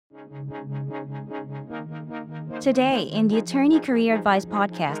Today, in the Attorney Career Advice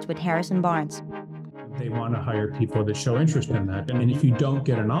podcast with Harrison Barnes. They want to hire people that show interest in that. And if you don't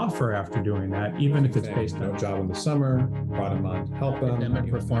get an offer after doing that, even if it's based on a job in the summer, brought them on to help them.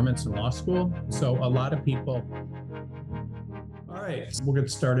 Academic performance in law school. So a lot of people. All right, we'll get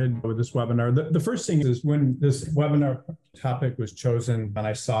started with this webinar. The first thing is when this webinar topic was chosen and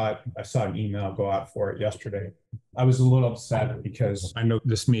I saw an email go out for it yesterday. I was a little upset because I know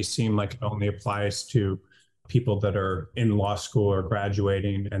this may seem like it only applies to people that are in law school or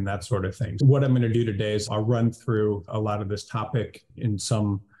graduating and that sort of thing. What I'm going to do today is I'll run through a lot of this topic in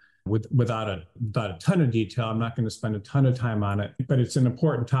some without a ton of detail. I'm not going to spend a ton of time on it, but it's an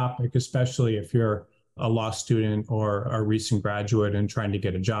important topic, especially if you're a law student or a recent graduate and trying to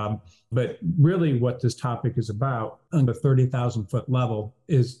get a job. But really what this topic is about on the 30,000-foot level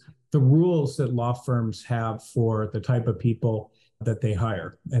is the rules that law firms have for the type of people that they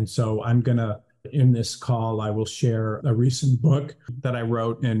hire. And so in this call, I will share a recent book that I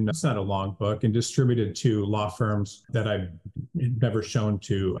wrote, and it's not a long book, and distributed to law firms that I've never shown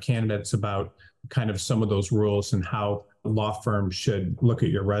to candidates about kind of some of those rules and how law firms should look at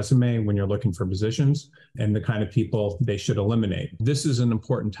your resume when you're looking for positions and the kind of people they should eliminate. This is an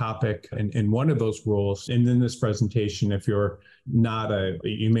important topic in one of those rules. And in this presentation, if you're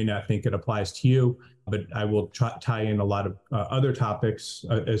you may not think it applies to you, but I will tie in a lot of other topics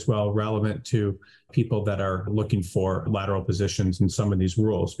as well relevant to people that are looking for lateral positions in some of these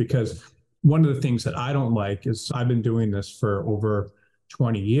rules. Because one of the things that I don't like is I've been doing this for over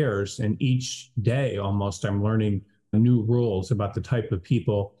 20 years, and each day almost I'm learning new rules about the type of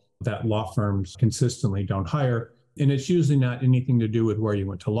people that law firms consistently don't hire. And it's usually not anything to do with where you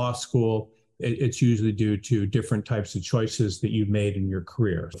went to law school. It's usually due to different types of choices that you've made in your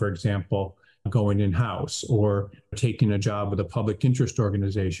career. For example, going in-house or taking a job with a public interest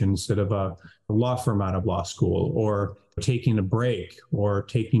organization instead of a law firm out of law school, or taking a break, or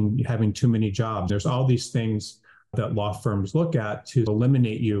having too many jobs. There's all these things that law firms look at to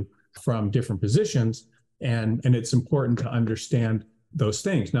eliminate you from different positions. And it's important to understand those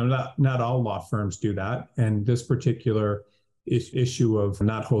things. Now, not all law firms do that. And this particular issue of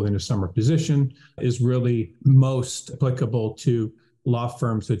not holding a summer position is really most applicable to law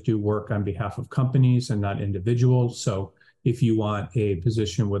firms that do work on behalf of companies and not individuals. So if you want a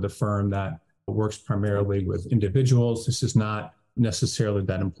position with a firm that works primarily with individuals, this is not necessarily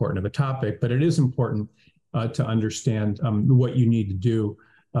that important of a topic, but it is important to understand what you need to do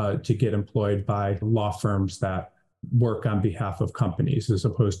to get employed by law firms that work on behalf of companies as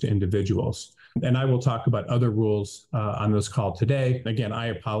opposed to individuals. And I will talk about other rules on this call today. Again, I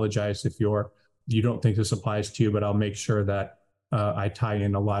apologize if you don't think this applies to you, but I'll make sure that I tie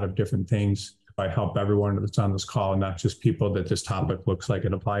in a lot of different things. I help everyone that's on this call, and not just people that this topic looks like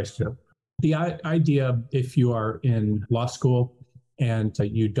it applies to. The idea, if you are in law school and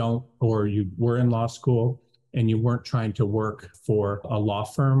you don't, or you were in law school and you weren't trying to work for a law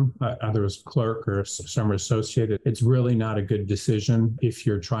firm, either as a clerk or summer associate, it's really not a good decision if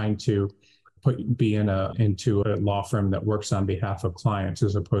you're trying to be into a law firm that works on behalf of clients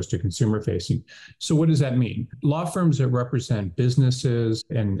as opposed to consumer facing. So what does that mean? Law firms that represent businesses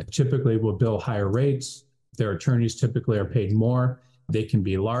and typically will bill higher rates. Their attorneys typically are paid more. They can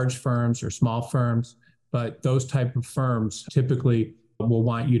be large firms or small firms, but those type of firms typically will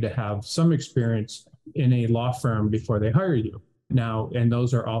want you to have some experience in a law firm before they hire you. Now, and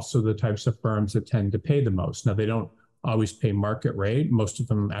those are also the types of firms that tend to pay the most. Now, they don't always pay market rate. Most of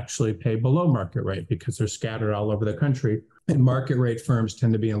them actually pay below market rate because they're scattered all over the country. And market rate firms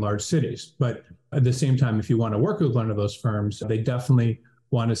tend to be in large cities. But at the same time, if you want to work with one of those firms, they definitely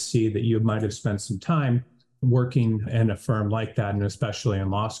want to see that you might have spent some time working in a firm like that, and especially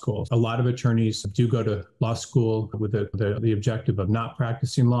in law school. A lot of attorneys do go to law school with the objective of not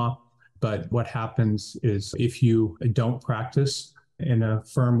practicing law. But what happens is if you don't practice in a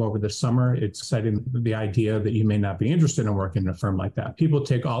firm over the summer, it's citing the idea that you may not be interested in working in a firm like that. People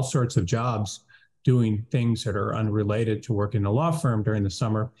take all sorts of jobs doing things that are unrelated to working in a law firm during the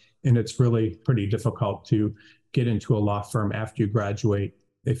summer. And it's really pretty difficult to get into a law firm after you graduate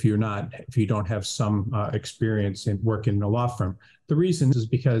if you don't have some experience in working in a law firm. The reason is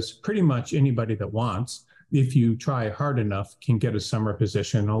because pretty much anybody that wants, if you try hard enough, can get a summer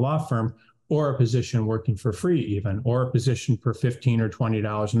position in a law firm, or a position working for free even, or a position for $15 or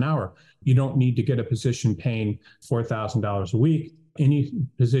 $20 an hour. You don't need to get a position paying $4,000 a week. Any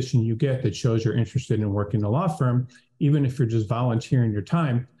position you get that shows you're interested in working in a law firm, even if you're just volunteering your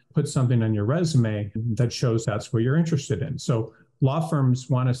time, put something on your resume that shows that's what you're interested in. So law firms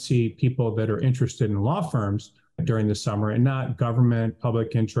want to see people that are interested in law firms during the summer, and not government,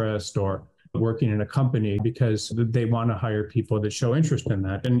 public interest, or working in a company, because they want to hire people that show interest in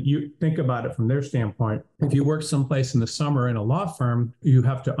that. And you think about it from their standpoint. If you work someplace in the summer in a law firm,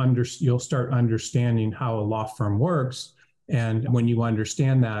 you'll start understanding how a law firm works. And when you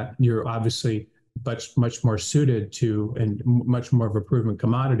understand that, you're obviously much more suited to and much more of a proven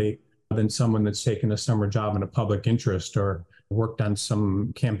commodity than someone that's taken a summer job in a public interest or worked on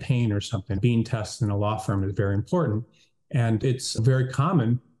some campaign or something. Being tested in a law firm is very important. And it's very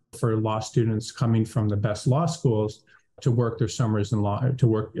common for law students coming from the best law schools to work their summers in law, to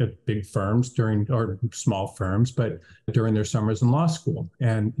work at big firms or small firms, but during their summers in law school.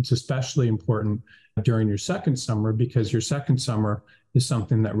 And it's especially important during your second summer, because your second summer is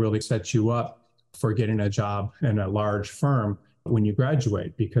something that really sets you up for getting a job in a large firm when you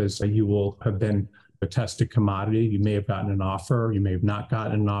graduate, because you will have been a tested commodity. You may have gotten an offer, you may have not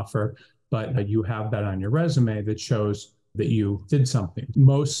gotten an offer, but you have that on your resume that shows that you did something.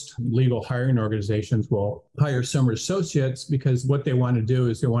 Most legal hiring organizations will hire summer associates because what they want to do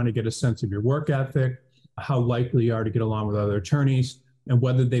is they want to get a sense of your work ethic, how likely you are to get along with other attorneys, and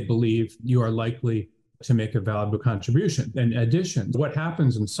whether they believe you are likely to make a valuable contribution. In addition, what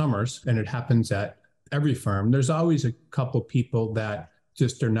happens in summers, and it happens at every firm, there's always a couple people that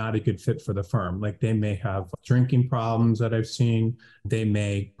just are not a good fit for the firm. Like they may have drinking problems that I've seen. They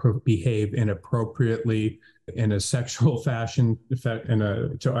may behave inappropriately in a sexual fashion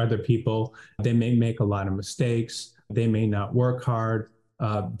to other people. They may make a lot of mistakes. They may not work hard.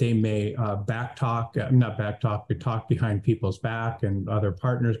 They may talk behind people's back and other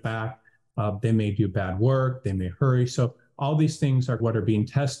partners' back. They may do bad work. They may hurry. So all these things are what are being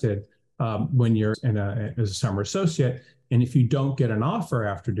tested when you're as a summer associate. And if you don't get an offer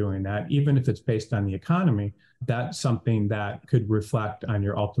after doing that, even if it's based on the economy, that's something that could reflect on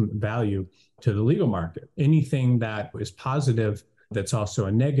your ultimate value to the legal market. Anything that is positive that's also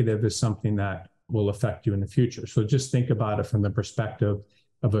a negative is something that will affect you in the future. So just think about it from the perspective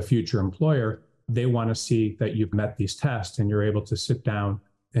of a future employer. They want to see that you've met these tests and you're able to sit down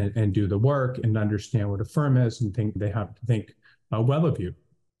and do the work and understand what a firm is, and think they have to think well of you.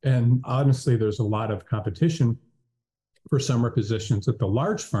 And honestly, there's a lot of competition for summer positions at the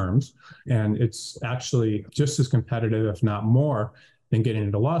large firms. And it's actually just as competitive, if not more, than getting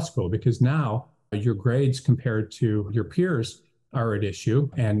into law school, because now your grades compared to your peers are at issue,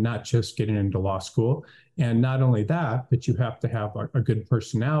 and not just getting into law school. And not only that, but you have to have a good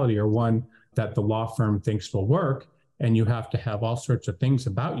personality, or one that the law firm thinks will work. And you have to have all sorts of things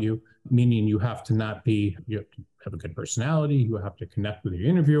about you, meaning you have to have a good personality, you have to connect with your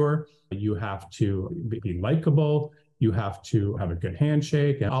interviewer, you have to be likable, you have to have a good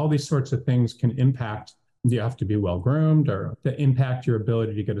handshake, and all these sorts of things can impact. You have to be well-groomed or to impact your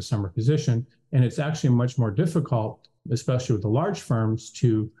ability to get a summer position. And it's actually much more difficult, especially with the large firms,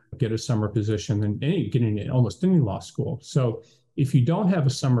 to get a summer position than getting in almost any law school. So if you don't have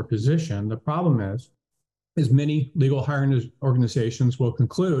a summer position, the problem is many legal hiring organizations will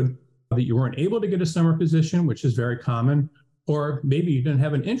conclude that you weren't able to get a summer position, which is very common, or maybe you didn't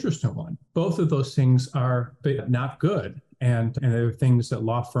have an interest in one. Both of those things are not good, and they're things that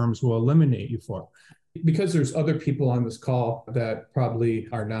law firms will eliminate you for. Because there's other people on this call that probably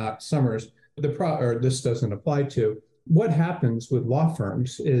are not summers, or this doesn't apply to. What happens with law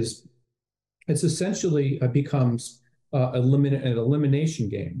firms is it's essentially becomes an elimination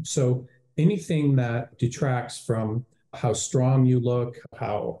game. So anything that detracts from how strong you look,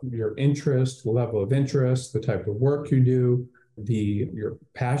 how your interest, the level of interest, the type of work you do, your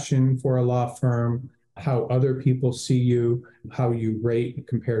passion for a law firm, how other people see you, how you rate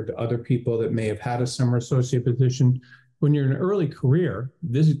compared to other people that may have had a summer associate position. When you're in an early career,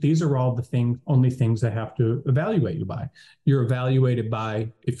 these are all the only things they have to evaluate you by. You're evaluated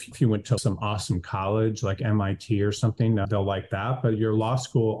by, if you went to some awesome college like MIT or something, they'll like that. But your law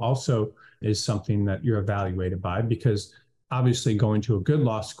school also is something that you're evaluated by, because obviously going to a good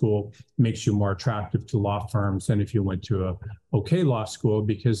law school makes you more attractive to law firms than if you went to a okay law school,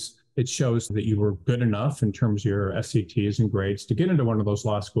 because it shows that you were good enough in terms of your SATs and grades to get into one of those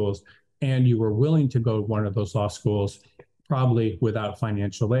law schools, and you were willing to go to one of those law schools probably without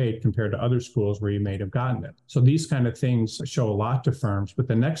financial aid compared to other schools where you may have gotten it. So these kind of things show a lot to firms. But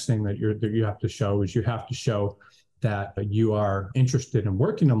the next thing that you have to show is you have to show that you are interested in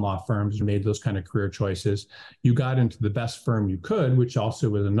working in law firms, you made those kind of career choices. You got into the best firm you could, which also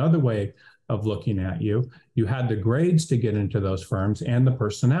was another way of looking at you. You had the grades to get into those firms and the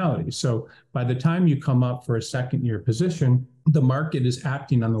personality. So by the time you come up for a second year position, the market is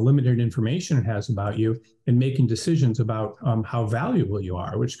acting on the limited information it has about you and making decisions about how valuable you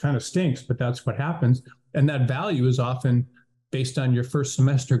are, which kind of stinks, but that's what happens. And that value is often based on your first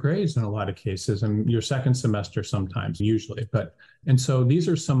semester grades in a lot of cases, and your second semester sometimes, usually. And so these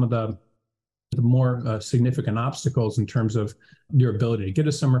are some of the more significant obstacles in terms of your ability to get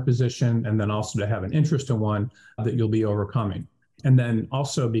a summer position, and then also to have an interest in one that you'll be overcoming. And then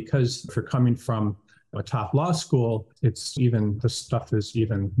also, because if you're coming from a top law school, the stuff is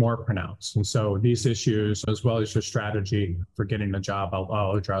even more pronounced. And so these issues, as well as your strategy for getting a job,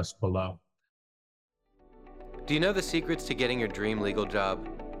 I'll address below. Do you know the secrets to getting your dream legal job?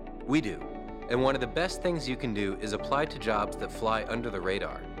 We do. And one of the best things you can do is apply to jobs that fly under the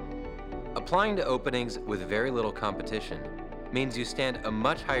radar. Applying to openings with very little competition means you stand a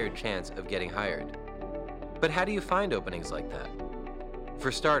much higher chance of getting hired. But how do you find openings like that?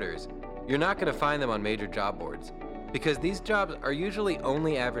 For starters, you're not going to find them on major job boards, because these jobs are usually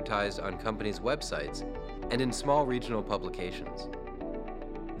only advertised on companies' websites and in small regional publications.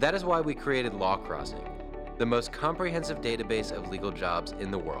 That is why we created Law Crossing, the most comprehensive database of legal jobs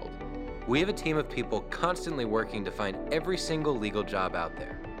in the world. We have a team of people constantly working to find every single legal job out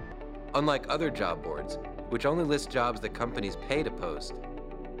there. Unlike other job boards, which only list jobs that companies pay to post,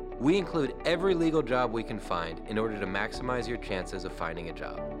 we include every legal job we can find in order to maximize your chances of finding a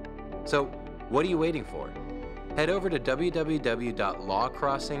job. So, what are you waiting for? Head over to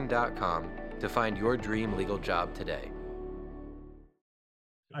www.lawcrossing.com to find your dream legal job today.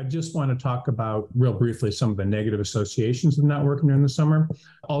 I just want to talk about real briefly some of the negative associations of not working during the summer.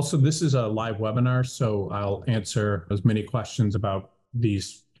 Also, this is a live webinar, so I'll answer as many questions about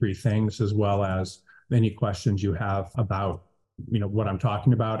these three things, as well as any questions you have about what I'm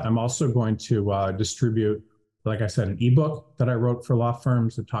talking about. I'm also going to distribute, like I said, an ebook that I wrote for law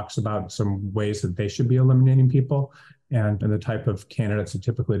firms that talks about some ways that they should be eliminating people and the type of candidates that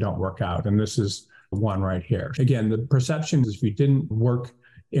typically don't work out. And this is one right here. Again, the perception is if you didn't work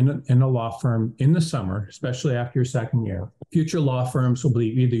in a law firm in the summer, especially after your second year, future law firms will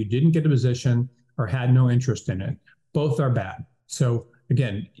believe either you didn't get a position or had no interest in it. Both are bad. So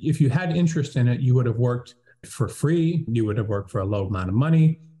again, if you had interest in it, you would have worked for free, you would have worked for a low amount of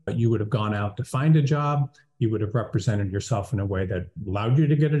money, but you would have gone out to find a job, you would have represented yourself in a way that allowed you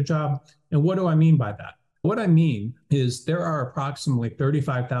to get a job. And what do I mean by that? What I mean is there are approximately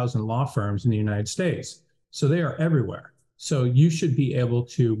 35,000 law firms in the United States. So they are everywhere. So you should be able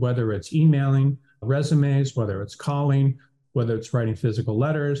to, whether it's emailing resumes, whether it's calling, whether it's writing physical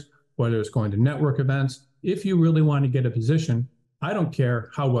letters, whether it's going to network events, if you really want to get a position, I don't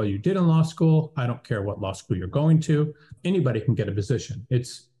care how well you did in law school. I don't care what law school you're going to. Anybody can get a position.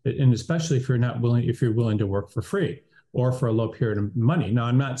 And especially if you're willing to work for free or for a low period of money. Now,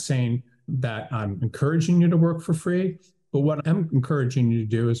 I'm not saying that I'm encouraging you to work for free, but what I'm encouraging you to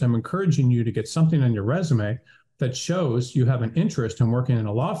do is I'm encouraging you to get something on your resume that shows you have an interest in working in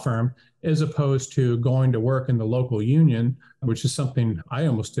a law firm, as opposed to going to work in the local union, which is something I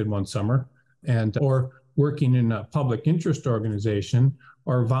almost did one summer, or working in a public interest organization,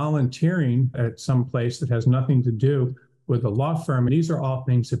 or volunteering at some place that has nothing to do with a law firm. These are all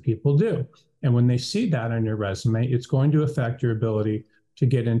things that people do. And when they see that on your resume, it's going to affect your ability to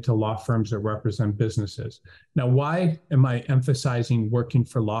get into law firms that represent businesses. Now, why am I emphasizing working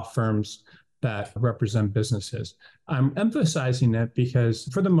for law firms that represent businesses? I'm emphasizing that because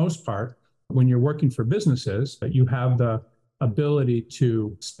for the most part, when you're working for businesses, you have the ability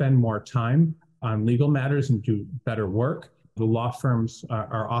to spend more time on legal matters and do better work. The law firms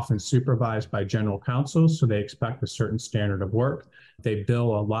are often supervised by general counsels, so they expect a certain standard of work. They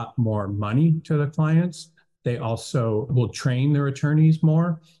bill a lot more money to the clients. They also will train their attorneys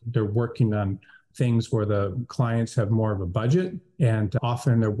more. They're working on things where the clients have more of a budget, and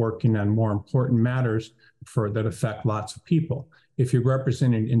often they're working on more important matters that affect lots of people. If you're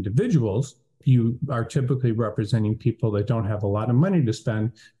representing individuals, you are typically representing people that don't have a lot of money to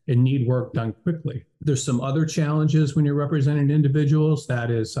spend and need work done quickly. There's some other challenges when you're representing individuals.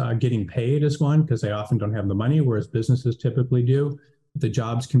 That is getting paid is one, because they often don't have the money, whereas businesses typically do. The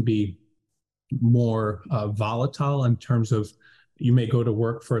jobs can be more volatile in terms of you may go to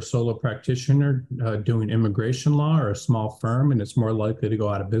work for a solo practitioner doing immigration law or a small firm, and it's more likely to go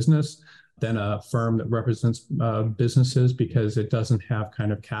out of business than a firm that represents businesses because it doesn't have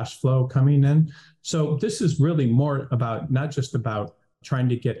kind of cash flow coming in. So this is really more about, not just about trying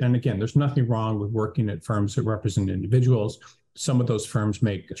to get, and again, there's nothing wrong with working at firms that represent individuals. Some of those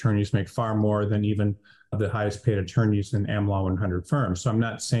attorneys make far more than even the highest paid attorneys in AmLaw 100 firms. So I'm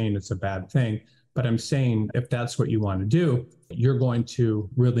not saying it's a bad thing, but I'm saying if that's what you want to do, you're going to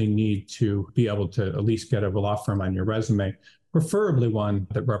really need to be able to at least get a law firm on your resume, preferably one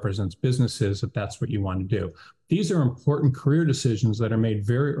that represents businesses if that's what you want to do. These are important career decisions that are made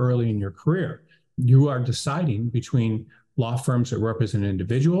very early in your career. you are deciding between law firms that represent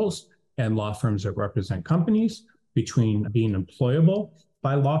individuals and law firms that represent companies, between being employable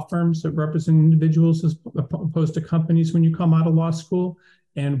by law firms that represent individuals as opposed to companies when you come out of law school,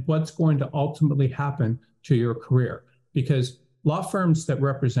 and what's going to ultimately happen to your career. Because law firms that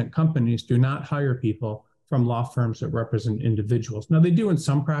represent companies do not hire people from law firms that represent individuals. Now, they do in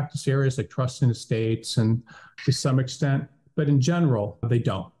some practice areas like trust and estates and to some extent, but in general, they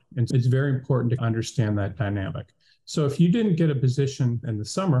don't. And it's very important to understand that dynamic. So if you didn't get a position in the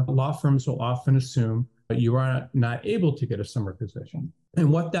summer, law firms will often assume that you are not able to get a summer position.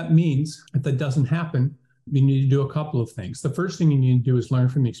 And what that means, if that doesn't happen, you need to do a couple of things. The first thing you need to do is learn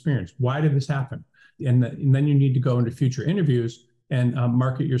from the experience. Why did this happen? And then you need to go into future interviews and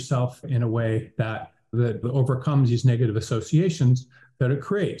market yourself in a way that overcomes these negative associations that it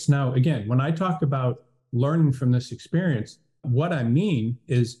creates. Now, again, when I talk about learning from this experience, what I mean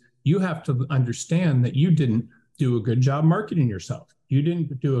is you have to understand that you didn't do a good job marketing yourself. You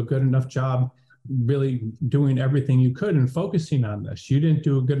didn't do a good enough job really doing everything you could and focusing on this. You didn't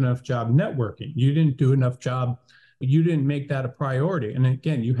do a good enough job networking. You didn't do enough job. You didn't make that a priority. And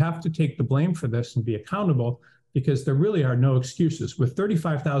again, you have to take the blame for this and be accountable, because there really are no excuses. With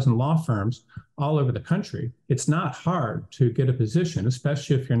 35,000 law firms all over the country, it's not hard to get a position,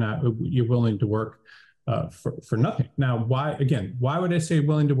 especially if you're willing to work for nothing. Now, why would I say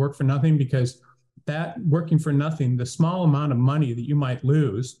willing to work for nothing? Because that working for nothing, the small amount of money that you might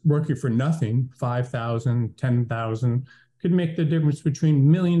lose working for nothing, 5,000, 10,000, could make the difference between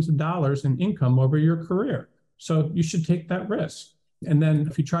millions of dollars in income over your career. So you should take that risk. And then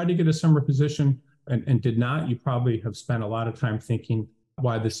if you try to get a summer position and did not, you probably have spent a lot of time thinking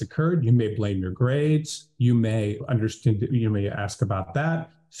why this occurred. You may blame your grades. You may ask about that.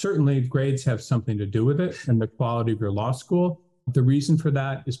 Certainly grades have something to do with it and the quality of your law school. The reason for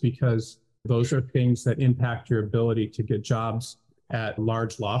that is because those are things that impact your ability to get jobs at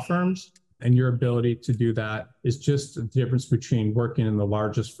large law firms. And your ability to do that is just the difference between working in the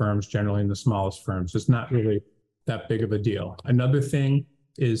largest firms generally and the smallest firms. It's not really that big of a deal. Another thing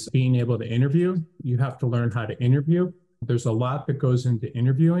is being able to interview. You have to learn how to interview. There's a lot that goes into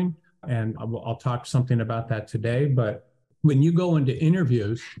interviewing, and I'll talk something about that today. But when you go into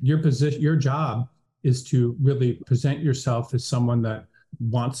interviews, your job is to really present yourself as someone that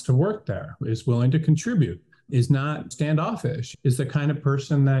wants to work there, is willing to contribute, is not standoffish, is the kind of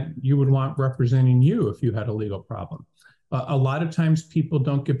person that you would want representing you if you had a legal problem. A lot of times people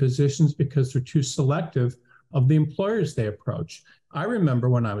don't get positions because they're too selective of the employers they approach. I remember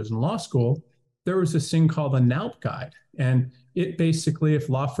when I was in law school, there was this thing called a NALP guide. And it basically, if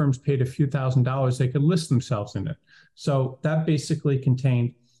law firms paid a few $1,000s, they could list themselves in it. So that basically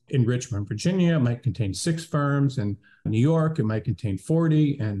contained, in Richmond, Virginia, it might contain 6 firms. In New York, it might contain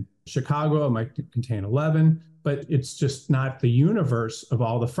 40. And Chicago, it might contain 11. But it's just not the universe of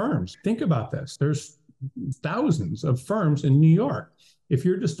all the firms. Think about this. There's thousands of firms in New York. If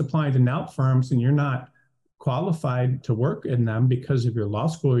you're just applying to NALP firms and you're not qualified to work in them because of your law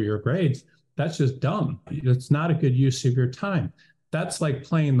school or your grades, that's just dumb. It's not a good use of your time. That's like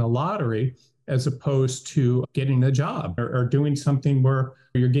playing the lottery as opposed to getting a job or doing something where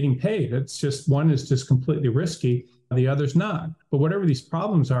you're getting paid. It's just, one is just completely risky, the other's not. But whatever these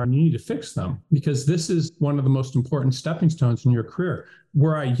problems are, you need to fix them, because this is one of the most important stepping stones in your career.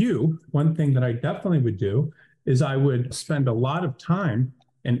 One thing that I definitely would do is I would spend a lot of time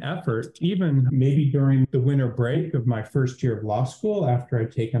and effort, even maybe during the winter break of my first year of law school, after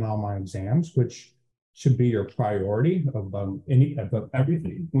I'd taken all my exams, which should be your priority of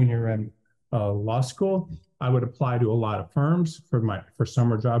everything when you're in law school. I would apply to a lot of firms for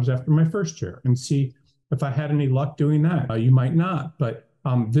summer jobs after my first year and see if I had any luck doing that. You might not, but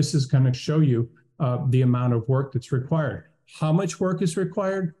this is going to show you the amount of work that's required. How much work is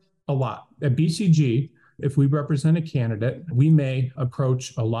required? A lot. At BCG, if we represent a candidate, we may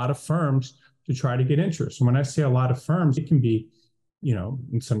approach a lot of firms to try to get interest. And when I say a lot of firms, it can be,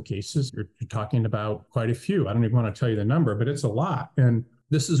 in some cases, you're talking about quite a few. I don't even want to tell you the number, but it's a lot. And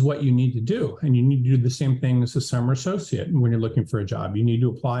this is what you need to do. And you need to do the same thing as a summer associate when you're looking for a job. You need to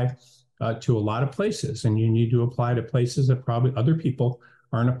apply to a lot of places, and you need to apply to places that probably other people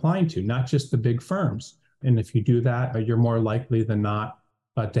aren't applying to, not just the big firms. And if you do that, you're more likely than not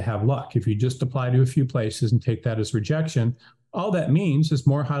to have luck. If you just apply to a few places and take that as rejection, all that means is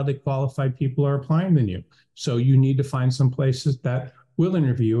more highly qualified people are applying than you. So you need to find some places that will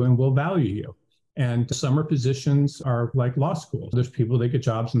interview and will value you. And summer positions are like law school. There's people that get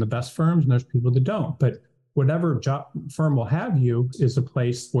jobs in the best firms and there's people that don't. But whatever job firm will have you is a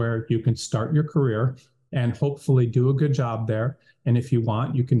place where you can start your career and hopefully do a good job there. And if you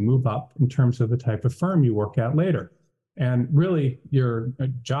want, you can move up in terms of the type of firm you work at later. And really, your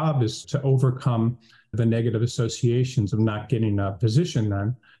job is to overcome the negative associations of not getting a position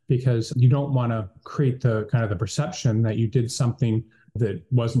then, because you don't want to create the kind of the perception that you did something that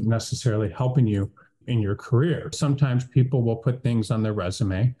wasn't necessarily helping you in your career. Sometimes people will put things on their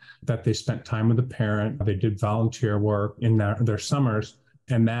resume that they spent time with a parent, they did volunteer work in their summers,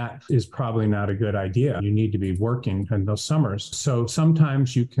 and that is probably not a good idea. You need to be working in those summers. So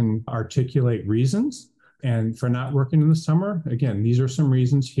sometimes you can articulate reasons and for not working in the summer. Again, these are some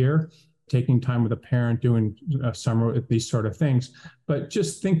reasons here. Taking time with a parent, doing summer, these sort of things. But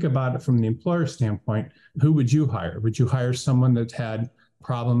just think about it from the employer standpoint. Who would you hire? Would you hire someone that had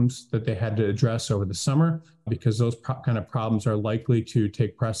problems that they had to address over the summer? Because those kind of problems are likely to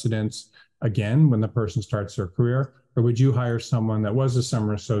take precedence again when the person starts their career. Or would you hire someone that was a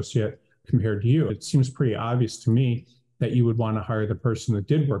summer associate compared to you? It seems pretty obvious to me that you would want to hire the person that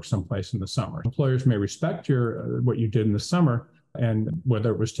did work someplace in the summer. Employers may respect what you did in the summer, and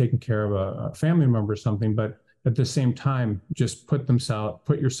whether it was taking care of a family member or something, but at the same time, just put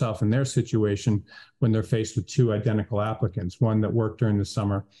yourself in their situation when they're faced with two identical applicants, one that worked during the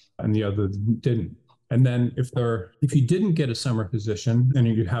summer and the other didn't. And then if you didn't get a summer position and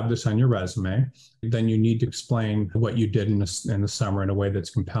you have this on your resume, then you need to explain what you did in the summer in a way that's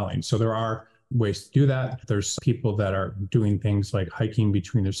compelling. So there are ways to do that. There's people that are doing things like hiking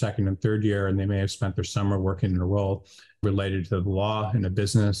between their second and third year, and they may have spent their summer working in a role related to the law in a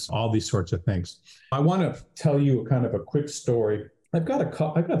business, all these sorts of things. I want to tell you kind of a quick story. I've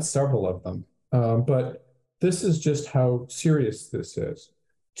got several of them, but this is just how serious this is.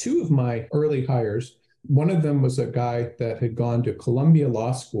 Two of my early hires, one of them was a guy that had gone to Columbia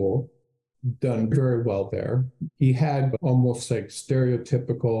Law School, done very well there. He had almost like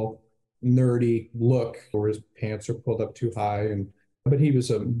stereotypical nerdy look where his pants are pulled up too high, but he was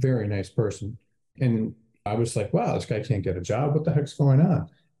a very nice person. And I was like, wow, this guy can't get a job. What the heck's going on?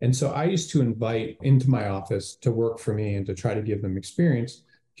 And so I used to invite into my office to work for me and to try to give them experience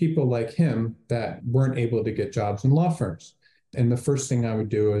people like him that weren't able to get jobs in law firms. And the first thing I would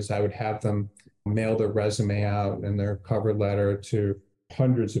do is I would have them mail their resume out and their cover letter to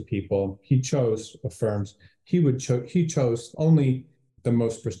hundreds of people. He chose firms. He chose only the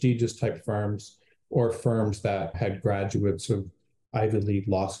most prestigious type firms or firms that had graduates of Ivy League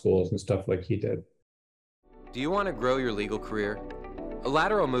law schools and stuff like he did. Do you want to grow your legal career? A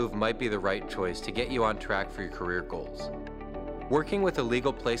lateral move might be the right choice to get you on track for your career goals. Working with a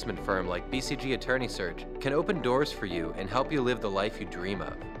legal placement firm like BCG Attorney Search can open doors for you and help you live the life you dream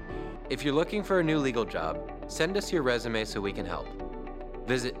of. If you're looking for a new legal job, send us your resume so we can help.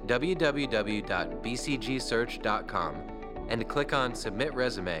 Visit www.bcgsearch.com and click on Submit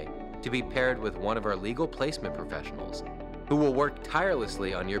Resume to be paired with one of our legal placement professionals who will work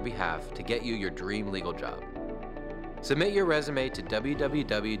tirelessly on your behalf to get you your dream legal job. Submit your resume to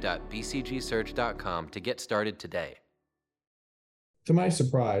www.bcgsearch.com to get started today. To my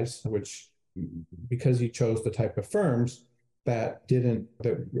surprise, because he chose the type of firms that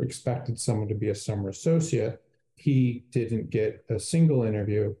expected someone to be a summer associate, he didn't get a single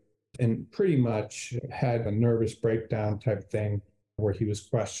interview and pretty much had a nervous breakdown type thing where he was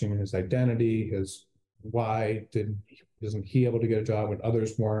questioning his identity, his why isn't he able to get a job when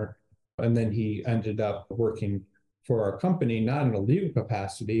others weren't. And then he ended up working for our company, not in a legal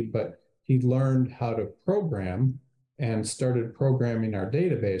capacity, but he learned how to program and started programming our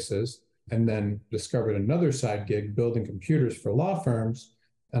databases, and then discovered another side gig building computers for law firms.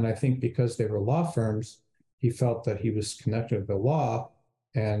 And I think because they were law firms, he felt that he was connected to the law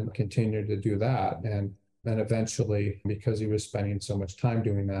and continued to do that. And then eventually, because he was spending so much time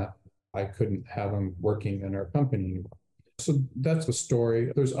doing that, I couldn't have him working in our company anymore. So that's a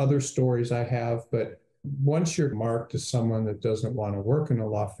story. There's other stories I have, but once you're marked as someone that doesn't want to work in a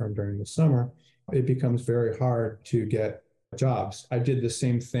law firm during the summer, it becomes very hard to get jobs. I did the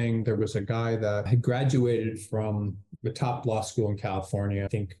same thing. There was a guy that had graduated from the top law school in California, I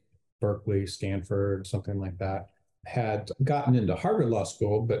think Berkeley, Stanford, something like that, had gotten into Harvard Law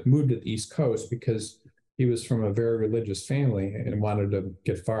School, but moved to the East Coast because he was from a very religious family and wanted to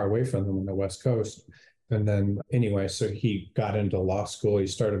get far away from them on the West Coast. And then anyway, so he got into law school. He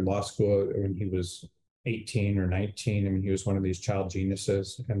started law school when he was 18 or 19. I mean, he was one of these child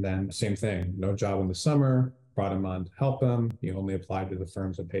geniuses. And then same thing, no job in the summer, brought him on to help him. He only applied to the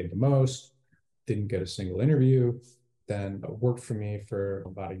firms that paid the most, didn't get a single interview, then worked for me for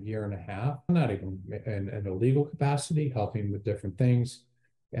about a year and a half, not even in a legal capacity, helping with different things,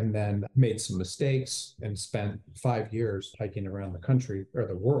 and then made some mistakes and spent 5 years hiking around the country or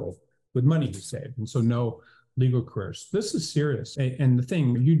the world with money you saved. And so no legal careers. This is serious. And the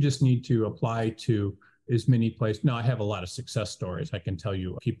thing, you just need to apply to as many places. Now, I have a lot of success stories. I can tell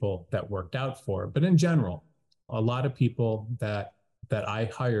you people that worked out for it. But in general, a lot of people that I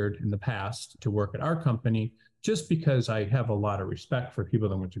hired in the past to work at our company, just because I have a lot of respect for people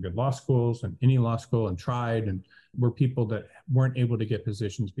that went to good law schools and any law school and tried, and were people that weren't able to get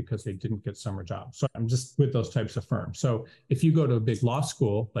positions because they didn't get summer jobs. So I'm just with those types of firms. So if you go to a big law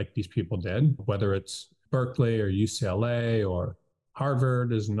school like these people did, whether it's Berkeley or UCLA or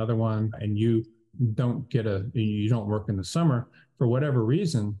Harvard is another one, and you don't work in the summer, for whatever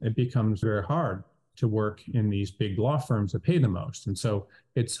reason, it becomes very hard to work in these big law firms that pay the most. And so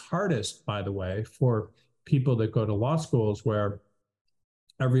it's hardest, by the way, for people that go to law schools where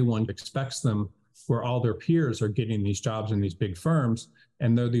everyone expects them, where all their peers are getting these jobs in these big firms,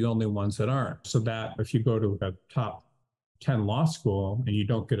 and they're the only ones that aren't. So that if you go to a top 10 law school and you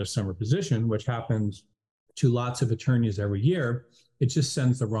don't get a summer position, which happens to lots of attorneys every year, it just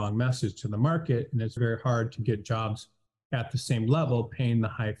sends the wrong message to the market. And it's very hard to get jobs at the same level, paying the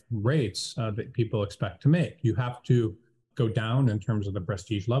high rates that people expect to make. You have to go down in terms of the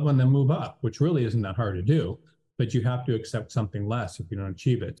prestige level and then move up, which really isn't that hard to do, but you have to accept something less if you don't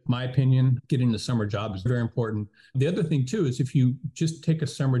achieve it. My opinion, getting the summer job is very important. The other thing too is if you just take a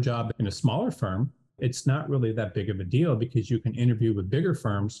summer job in a smaller firm, it's not really that big of a deal because you can interview with bigger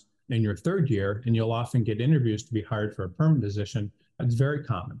firms in your third year, and you'll often get interviews to be hired for a permanent position. It's very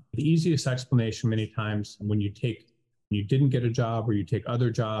common. The easiest explanation many times when you didn't get a job or you take other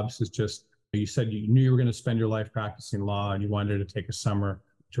jobs is just, you said you knew you were going to spend your life practicing law and you wanted to take a summer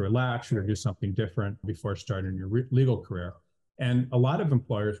to relax or do something different before starting your legal career. And a lot of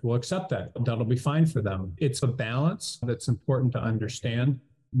employers will accept that. That'll be fine for them. It's a balance that's important to understand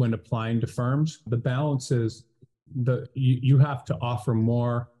when applying to firms. The balance is you have to offer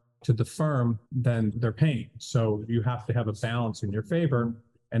more to the firm than they're paying. So you have to have a balance in your favor.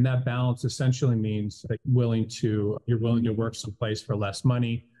 And that balance essentially means that you're willing to work someplace for less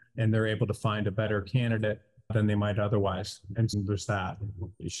money, and they're able to find a better candidate than they might otherwise. And so there's that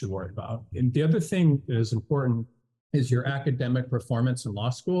you should worry about. And the other thing that is important is your academic performance in law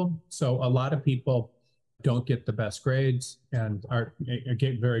school. So a lot of people don't get the best grades and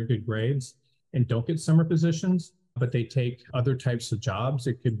get very good grades and don't get summer positions, but they take other types of jobs.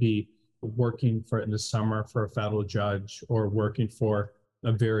 It could be working in the summer for a federal judge or working for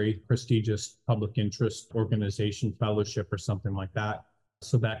a very prestigious public interest organization fellowship or something like that.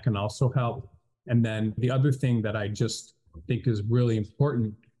 So that can also help. And then the other thing that I just think is really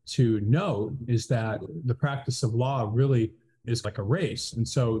important to note is that the practice of law really is like a race. And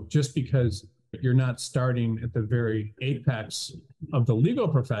so just because you're not starting at the very apex of the legal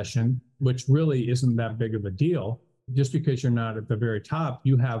profession, which really isn't that big of a deal, just because you're not at the very top,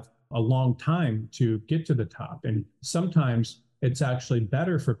 you have a long time to get to the top. And sometimes it's actually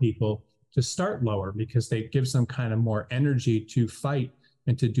better for people to start lower because it gives them kind of more energy to fight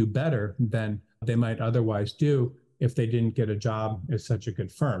and to do better than they might otherwise do if they didn't get a job at such a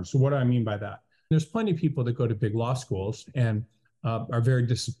good firm. So what do I mean by that? There's plenty of people that go to big law schools and are very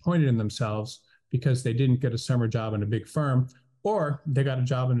disappointed in themselves because they didn't get a summer job in a big firm, or they got a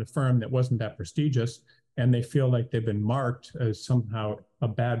job in a firm that wasn't that prestigious, and they feel like they've been marked as somehow a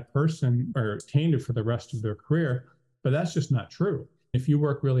bad person or tainted for the rest of their career. But that's just not true. If you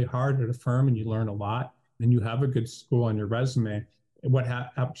work really hard at a firm and you learn a lot and you have a good school on your resume, what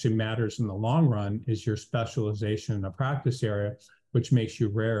actually matters in the long run is your specialization in a practice area, which makes you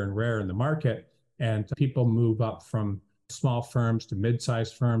rare and rare in the market. And people move up from small firms to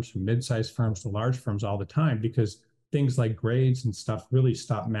mid-sized firms, from mid-sized firms to large firms all the time, because things like grades and stuff really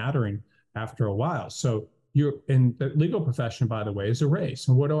stop mattering after a while. So you're in the legal profession, by the way, is a race.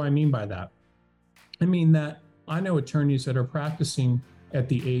 And what do I mean by that? I mean that I know attorneys that are practicing at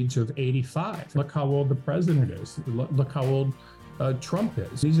the age of 85. Look how old the president is. Look how old Trump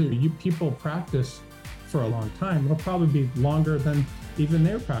is. These are people practice for a long time. It'll probably be longer than even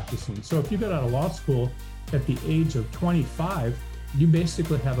they're practicing. So if you got out of law school at the age of 25, you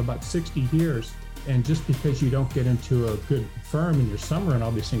basically have about 60 years. And just because you don't get into a good firm in your summer and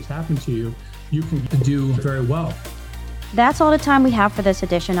all these things happen to you, you can do very well. That's all the time we have for this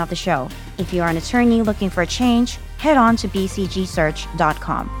edition of the show. If you are an attorney looking for a change, head on to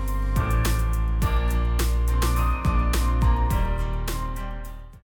bcgsearch.com.